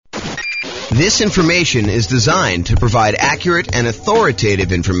This information is designed to provide accurate and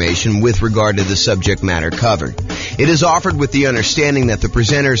authoritative information with regard to the subject matter covered. It is offered with the understanding that the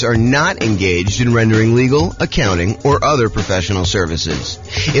presenters are not engaged in rendering legal, accounting, or other professional services.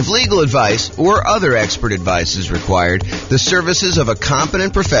 If legal advice or other expert advice is required, the services of a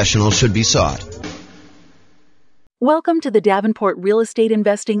competent professional should be sought. Welcome to the Davenport Real Estate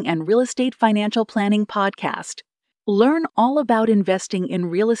Investing and Real Estate Financial Planning Podcast. Learn all about investing in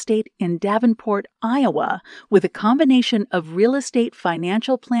real estate in Davenport, Iowa, with a combination of real estate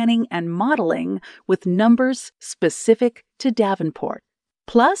financial planning and modeling with numbers specific to Davenport.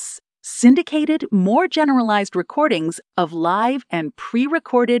 Plus, syndicated, more generalized recordings of live and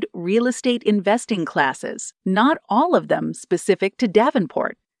pre-recorded real estate investing classes, not all of them specific to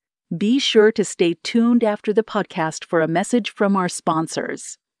Davenport. Be sure to stay tuned after the podcast for a message from our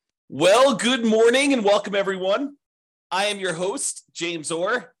sponsors. Well, good morning and welcome, everyone. I am your host, James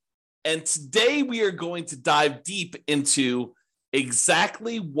Orr, and today we are going to dive deep into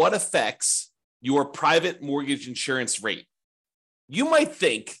exactly what affects your private mortgage insurance rate. You might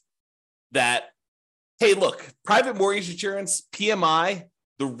think that, hey, look, private mortgage insurance, PMI,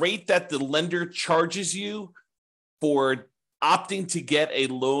 the rate that the lender charges you for opting to get a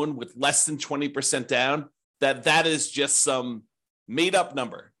loan with less than 20% down, that is just some made-up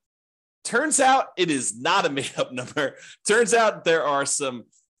number. Turns out it is not a made-up number. Turns out there are some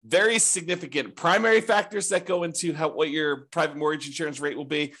very significant primary factors that go into what your private mortgage insurance rate will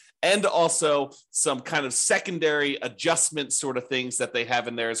be, and also some kind of secondary adjustment sort of things that they have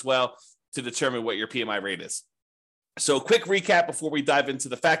in there as well to determine what your PMI rate is. So quick recap before we dive into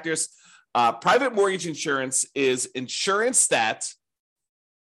the factors. Private mortgage insurance is insurance that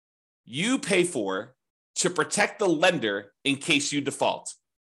you pay for to protect the lender in case you default.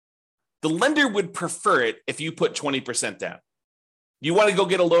 The lender would prefer it if you put 20% down. You want to go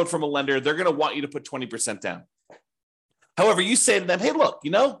get a loan from a lender, they're going to want you to put 20% down. However, you say to them, hey, look,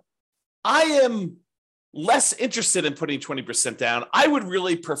 I am less interested in putting 20% down. I would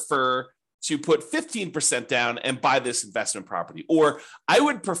really prefer to put 15% down and buy this investment property. Or I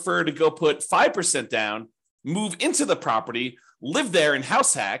would prefer to go put 5% down, move into the property, live there and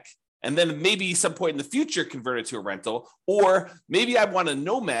house hack, and then maybe some point in the future convert it to a rental. Or maybe I want a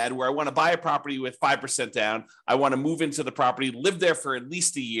nomad where I want to buy a property with 5% down. I want to move into the property, live there for at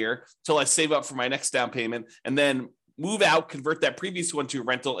least a year till I save up for my next down payment, and then move out, convert that previous one to a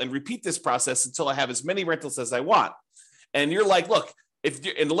rental, and repeat this process until I have as many rentals as I want. And you're like, look, and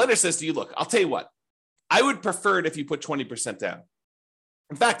the lender says to you, look, I'll tell you what, I would prefer it if you put 20% down.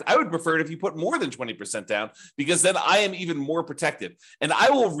 In fact, I would prefer it if you put more than 20% down, because then I am even more protected. And I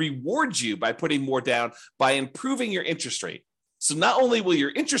will reward you by putting more down by improving your interest rate. So not only will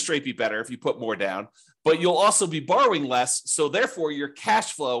your interest rate be better if you put more down, but you'll also be borrowing less. So therefore, your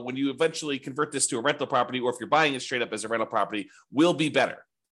cash flow, when you eventually convert this to a rental property, or if you're buying it straight up as a rental property, will be better.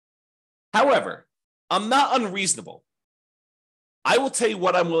 However, I'm not unreasonable. I will tell you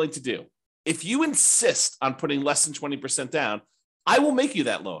what I'm willing to do. If you insist on putting less than 20% down, I will make you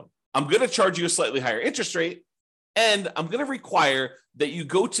that loan. I'm going to charge you a slightly higher interest rate, and I'm going to require that you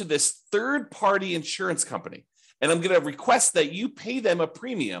go to this third-party insurance company, and I'm going to request that you pay them a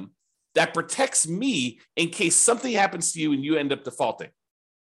premium that protects me in case something happens to you and you end up defaulting.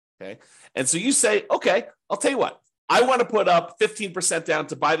 Okay? And so you say, okay, I'll tell you what. I want to put up 15% down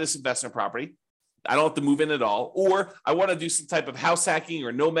to buy this investment property. I don't have to move in at all. Or I want to do some type of house hacking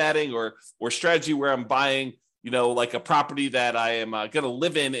or nomading or strategy where I'm buying like a property that I am going to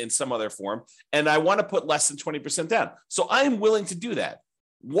live in some other form, and I want to put less than 20% down. So I am willing to do that.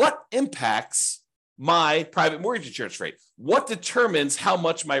 What impacts my private mortgage insurance rate? What determines how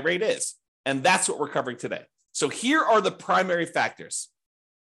much my rate is? And that's what we're covering today. So here are the primary factors.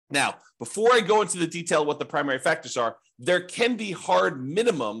 Now, before I go into the detail of what the primary factors are, there can be hard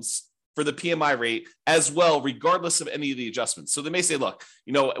minimums for the PMI rate as well, regardless of any of the adjustments. So they may say, look,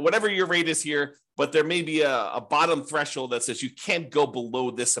 whatever your rate is here, but there may be a bottom threshold that says you can't go below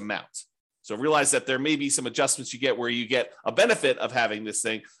this amount. So realize that there may be some adjustments you get where you get a benefit of having this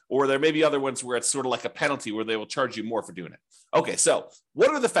thing, or there may be other ones where it's sort of like a penalty where they will charge you more for doing it. Okay, so what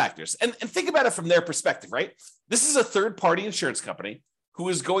are the factors? And think about it from their perspective, right? This is a third-party insurance company who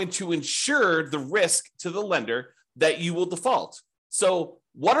is going to insure the risk to the lender that you will default. So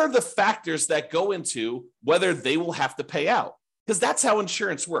what are the factors that go into whether they will have to pay out? Because that's how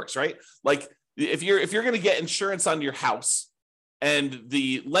insurance works, right? Like if you're going to get insurance on your house and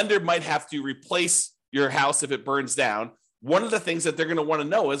the lender might have to replace your house if it burns down, one of the things that they're going to want to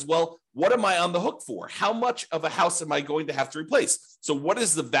know is, well, what am I on the hook for? How much of a house am I going to have to replace? So what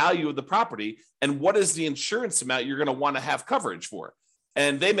is the value of the property and what is the insurance amount you're going to want to have coverage for?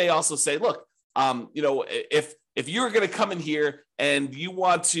 And they may also say, look, if you're going to come in here and you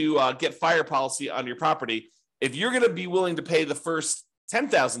want to get fire policy on your property, if you're going to be willing to pay the first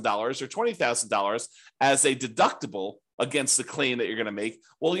 $10,000 or $20,000 as a deductible against the claim that you're going to make,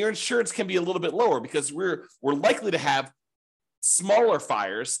 well, your insurance can be a little bit lower because we're likely to have smaller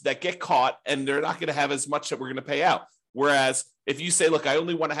fires that get caught and they're not going to have as much that we're going to pay out. Whereas if you say, look, I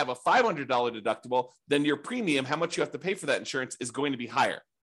only want to have a $500 deductible, then your premium, how much you have to pay for that insurance, is going to be higher.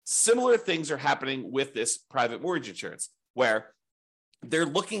 Similar things are happening with this private mortgage insurance, where they're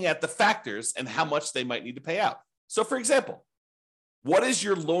looking at the factors and how much they might need to pay out. So for example, what is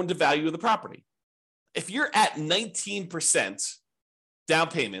your loan to value of the property? If you're at 19% down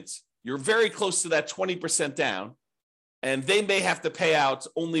payments, you're very close to that 20% down, and they may have to pay out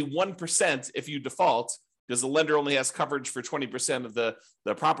only 1% if you default, because the lender only has coverage for 20% of the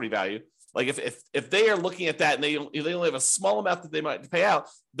property value. Like if they are looking at that and they only have a small amount that they might pay out,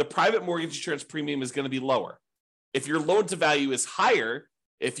 the private mortgage insurance premium is going to be lower. If your loan to value is higher,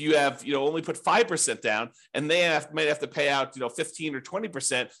 if you have only put 5% down and they might have to pay out 15 or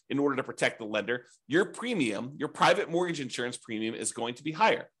 20% in order to protect the lender, your premium, your private mortgage insurance premium, is going to be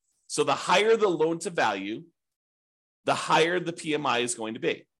higher. So the higher the loan to value, the higher the PMI is going to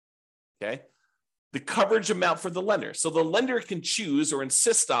be. Okay. The coverage amount for the lender. So the lender can choose or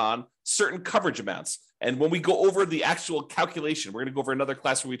insist on certain coverage amounts. And when we go over the actual calculation, we're going to go over another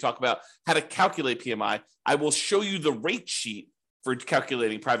class where we talk about how to calculate PMI. I will show you the rate sheet for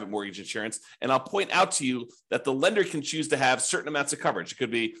calculating private mortgage insurance. And I'll point out to you that the lender can choose to have certain amounts of coverage. It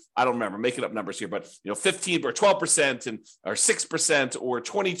could be, I don't remember, making up numbers here, but 15 or 12% or 6% or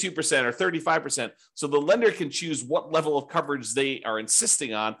 22% or 35%. So the lender can choose what level of coverage they are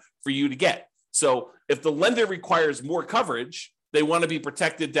insisting on for you to get. So if the lender requires more coverage, they want to be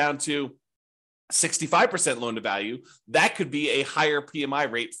protected down to 65% loan to value, that could be a higher PMI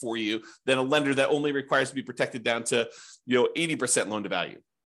rate for you than a lender that only requires to be protected down to 80% loan to value.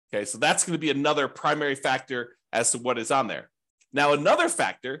 Okay, so that's going to be another primary factor as to what is on there. Now, another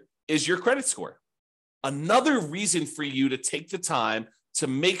factor is your credit score. Another reason for you to take the time to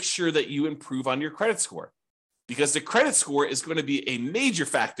make sure that you improve on your credit score, because the credit score is going to be a major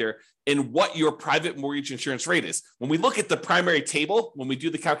factor in what your private mortgage insurance rate is. When we look at the primary table, when we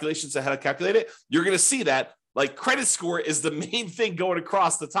do the calculations on how to calculate it, you're going to see that like credit score is the main thing going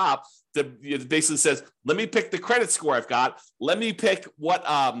across the top that basically says, let me pick the credit score I've got. Let me pick what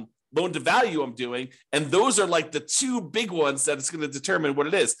loan to value I'm doing. And those are like the two big ones that it's going to determine what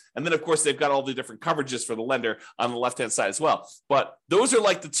it is. And then of course, they've got all the different coverages for the lender on the left-hand side as well. But those are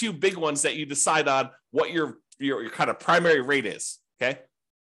like the two big ones that you decide on what your kind of primary rate is. Okay.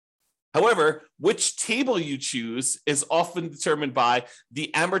 However, which table you choose is often determined by the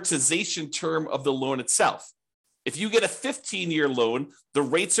amortization term of the loan itself. If you get a 15-year loan, the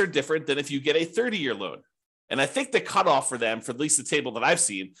rates are different than if you get a 30-year loan. And I think the cutoff for them, for at least the table that I've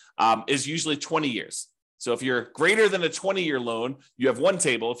seen, is usually 20 years. So if you're greater than a 20-year loan, you have one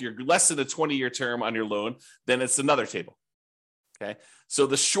table. If you're less than a 20-year term on your loan, then it's another table. Okay. So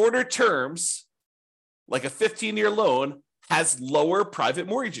the shorter terms, like a 15-year loan, has lower private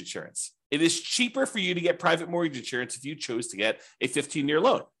mortgage insurance. It is cheaper for you to get private mortgage insurance if you chose to get a 15-year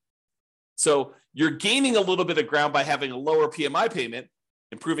loan. So you're gaining a little bit of ground by having a lower PMI payment,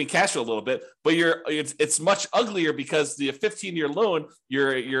 improving cash flow a little bit, but it's much uglier because the 15-year loan,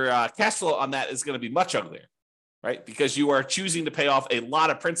 your cash flow on that is going to be much uglier, right? Because you are choosing to pay off a lot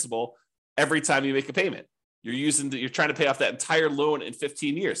of principal every time you make a payment. You're trying to pay off that entire loan in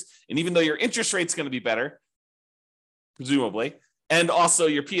 15 years. And even though your interest rate's going to be better, presumably, and also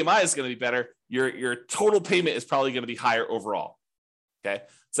your PMI is going to be better, your total payment is probably going to be higher overall. Okay.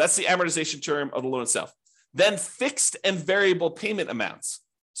 So that's the amortization term of the loan itself. Then fixed and variable payment amounts.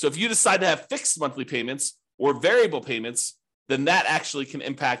 So if you decide to have fixed monthly payments or variable payments, then that actually can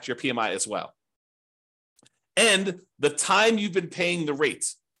impact your PMI as well. And the time you've been paying the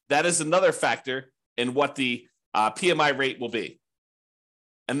rate, that is another factor in what the PMI rate will be.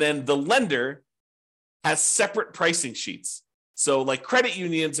 And then the lender has separate pricing sheets. So like credit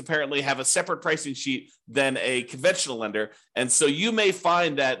unions apparently have a separate pricing sheet than a conventional lender. And so you may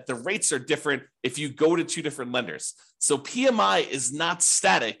find that the rates are different if you go to two different lenders. So PMI is not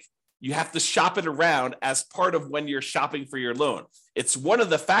static. You have to shop it around as part of when you're shopping for your loan. It's one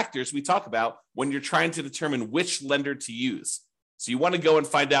of the factors we talk about when you're trying to determine which lender to use. So you want to go and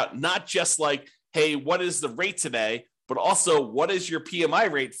find out not just like, hey, what is the rate today, but also what is your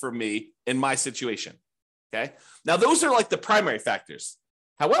PMI rate for me in my situation? Okay. Now, those are like the primary factors.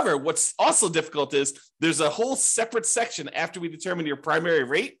 However, what's also difficult is there's a whole separate section after we determine your primary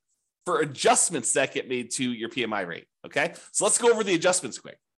rate for adjustments that get made to your PMI rate. Okay, so let's go over the adjustments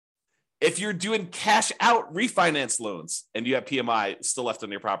quick. If you're doing cash out refinance loans and you have PMI still left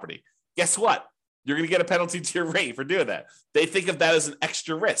on your property, guess what? You're going to get a penalty to your rate for doing that. They think of that as an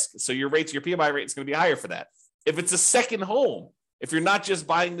extra risk. So your PMI rate is going to be higher for that. If it's a second home, if you're not just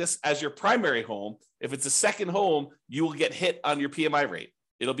buying this as your primary home, if it's a second home, you will get hit on your PMI rate.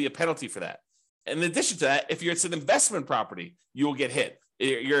 It'll be a penalty for that. In addition to that, if it's an investment property, you will get hit.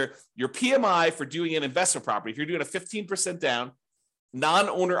 Your PMI for doing an investment property, if you're doing a 15% down,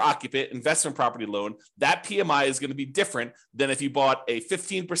 non-owner occupant investment property loan, that PMI is going to be different than if you bought a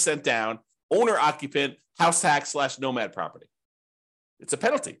 15% down owner occupant house hack / nomad property. It's a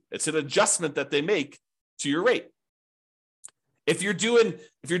penalty. It's an adjustment that they make to your rate. If you're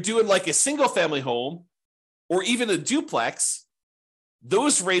doing like a single family home or even a duplex,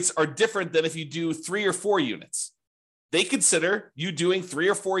 those rates are different than if you do 3 or 4 units. They consider you doing 3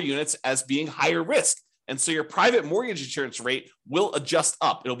 or 4 units as being higher risk. And so your private mortgage insurance rate will adjust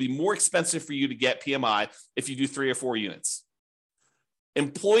up. It'll be more expensive for you to get PMI if you do 3 or 4 units.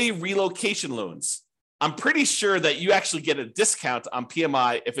 Employee relocation loans. I'm pretty sure that you actually get a discount on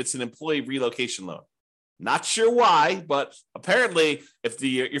PMI if it's an employee relocation loan. Not sure why, but apparently if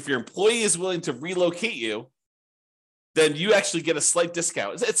your employee is willing to relocate you, then you actually get a slight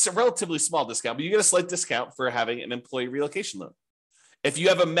discount. It's a relatively small discount, but you get a slight discount for having an employee relocation loan. If you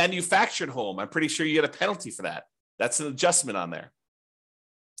have a manufactured home, I'm pretty sure you get a penalty for that. That's an adjustment on there.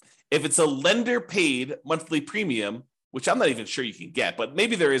 If it's a lender paid monthly premium, which I'm not even sure you can get, but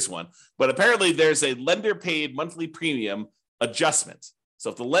maybe there is one. But apparently there's a lender paid monthly premium adjustment. So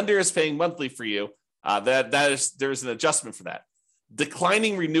if the lender is paying monthly for you, there's an adjustment for that.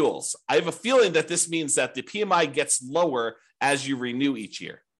 Declining renewals. I have a feeling that this means that the PMI gets lower as you renew each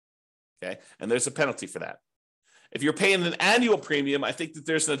year. Okay, and there's a penalty for that. If you're paying an annual premium, I think that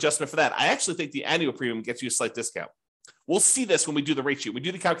there's an adjustment for that. I actually think the annual premium gets you a slight discount. We'll see this when we do the rate sheet. We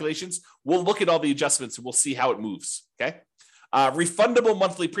do the calculations. We'll look at all the adjustments and we'll see how it moves. Okay. Refundable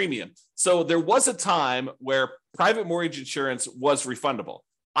monthly premium. So there was a time where private mortgage insurance was refundable.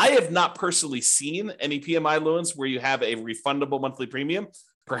 I have not personally seen any PMI loans where you have a refundable monthly premium.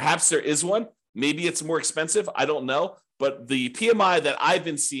 Perhaps there is one. Maybe it's more expensive. I don't know. But the PMI that I've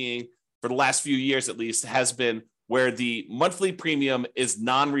been seeing for the last few years, at least, has been where the monthly premium is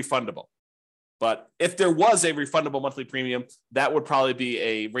non-refundable. But if there was a refundable monthly premium, that would probably be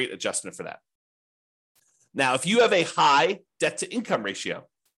a rate adjustment for that. Now, if you have a high debt to income ratio,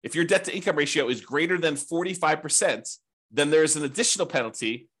 if your debt to income ratio is greater than 45%, then there's an additional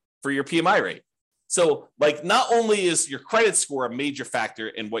penalty for your PMI rate. So like not only is your credit score a major factor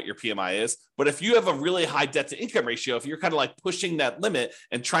in what your PMI is, but if you have a really high debt to income ratio, if you're kind of like pushing that limit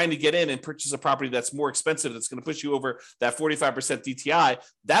and trying to get in and purchase a property that's more expensive, that's going to push you over that 45% DTI,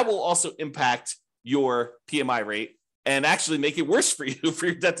 that will also impact your PMI rate and actually make it worse for you for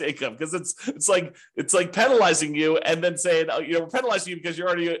your debt to income, because it's like penalizing you and then saying, oh, we're penalizing you because you're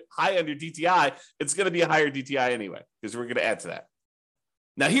already high on your DTI. It's going to be a higher DTI anyway, because we're going to add to that.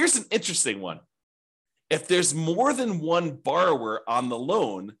 Now, here's an interesting one. If there's more than one borrower on the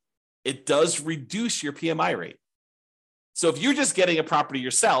loan, it does reduce your PMI rate. So if you're just getting a property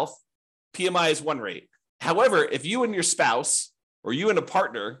yourself, PMI is one rate. However, if you and your spouse or you and a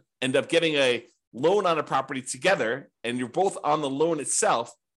partner end up getting a loan on a property together and you're both on the loan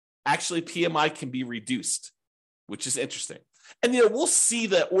itself, actually PMI can be reduced, which is interesting. And we'll see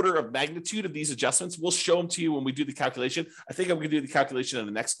the order of magnitude of these adjustments. We'll show them to you when we do the calculation. I think I'm going to do the calculation in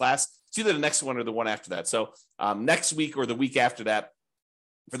the next class. It's either the next one or the one after that. So next week or the week after that.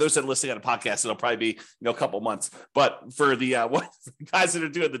 For those that are listening on a podcast, it'll probably be a couple months. But for the guys that are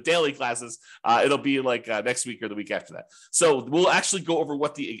doing the daily classes, it'll be like next week or the week after that. So we'll actually go over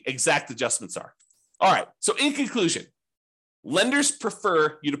what the exact adjustments are. All right. So in conclusion, lenders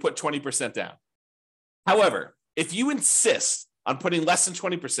prefer you to put 20% down. However, if you insist on putting less than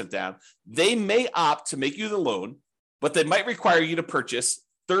 20% down, they may opt to make you the loan, but they might require you to purchase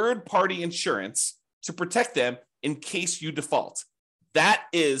third-party insurance to protect them in case you default. That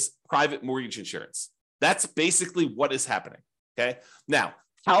is private mortgage insurance. That's basically what is happening, okay? Now,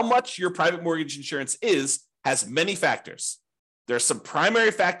 how much your private mortgage insurance has many factors. There are some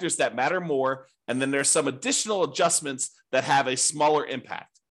primary factors that matter more, and then there's some additional adjustments that have a smaller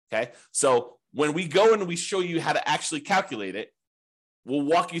impact, okay? So when we go and we show you how to actually calculate it, we'll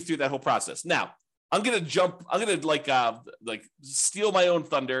walk you through that whole process. Now, I'm going to like steal my own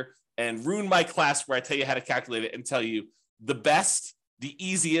thunder and ruin my class where I tell you how to calculate it and tell you the best, the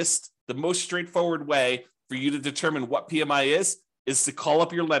easiest, the most straightforward way for you to determine what PMI is to call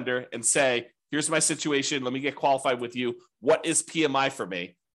up your lender and say, here's my situation. Let me get qualified with you. What is PMI for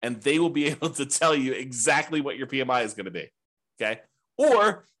me? and they will be able to tell you exactly what your PMI is going to be. Okay.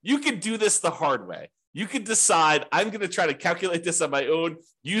 Or you can do this the hard way. You can decide, I'm going to try to calculate this on my own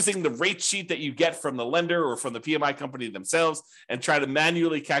using the rate sheet that you get from the lender or from the PMI company themselves, and try to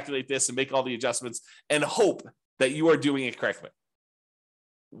manually calculate this and make all the adjustments and hope that you are doing it correctly.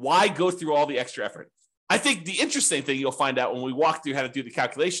 Why go through all the extra effort? I think the interesting thing you'll find out when we walk through how to do the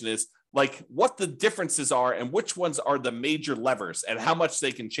calculation is like what the differences are and which ones are the major levers and how much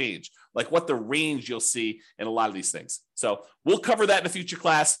they can change, like what the range you'll see in a lot of these things. So we'll cover that in a future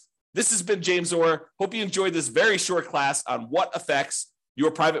class. This has been James Orr. Hope you enjoyed this very short class on what affects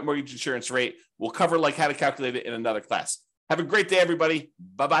your private mortgage insurance rate. We'll cover like how to calculate it in another class. Have a great day, everybody.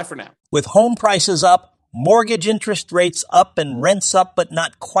 Bye-bye for now. With home prices up, mortgage interest rates up, and rents up, but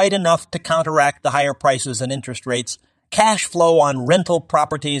not quite enough to counteract the higher prices and interest rates, cash flow on rental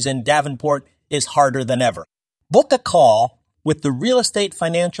properties in Davenport is harder than ever. Book a call with the Real Estate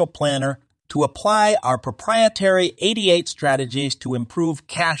Financial Planner to apply our proprietary 88 strategies to improve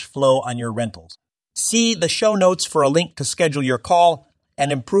cash flow on your rentals. See the show notes for a link to schedule your call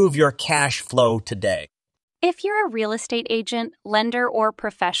and improve your cash flow today. If you're a real estate agent, lender, or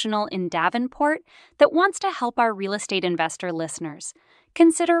professional in Davenport that wants to help our real estate investor listeners,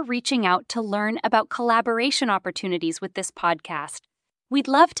 consider reaching out to learn about collaboration opportunities with this podcast. We'd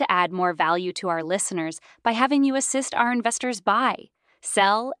love to add more value to our listeners by having you assist our investors buy,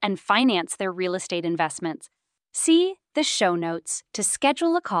 sell, and finance their real estate investments. See the show notes to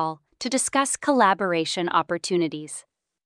schedule a call to discuss collaboration opportunities.